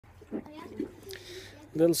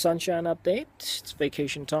Little sunshine update. It's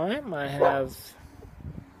vacation time. I have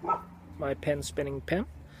my pen spinning pen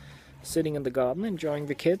sitting in the garden enjoying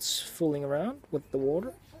the kids fooling around with the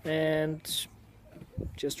water and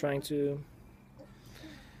just trying to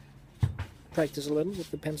practice a little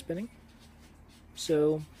with the pen spinning.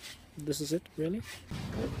 So this is it really.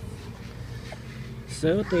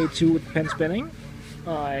 So day 2 with pen spinning.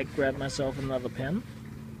 I grabbed myself another pen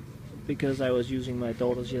because I was using my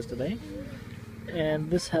daughter's yesterday, and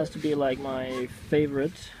this has to be like my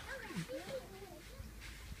favorite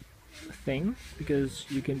thing because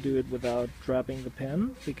you can do it without dropping the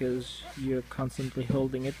pen because you're constantly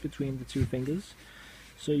holding it between the 2 fingers,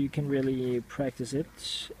 so you can really practice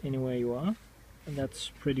it anywhere you are, and that's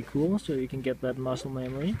pretty cool. So you can get that muscle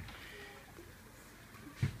memory.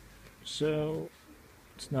 So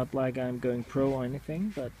it's not like I'm going pro or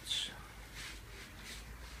anything, but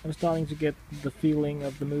I'm starting to get the feeling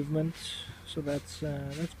of the movement, so that's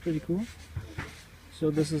pretty cool. So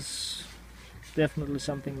this is definitely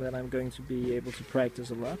something that I'm going to be able to practice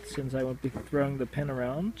a lot since I won't be throwing the pen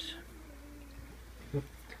around.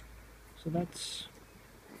 So that's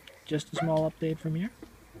just a small update from here.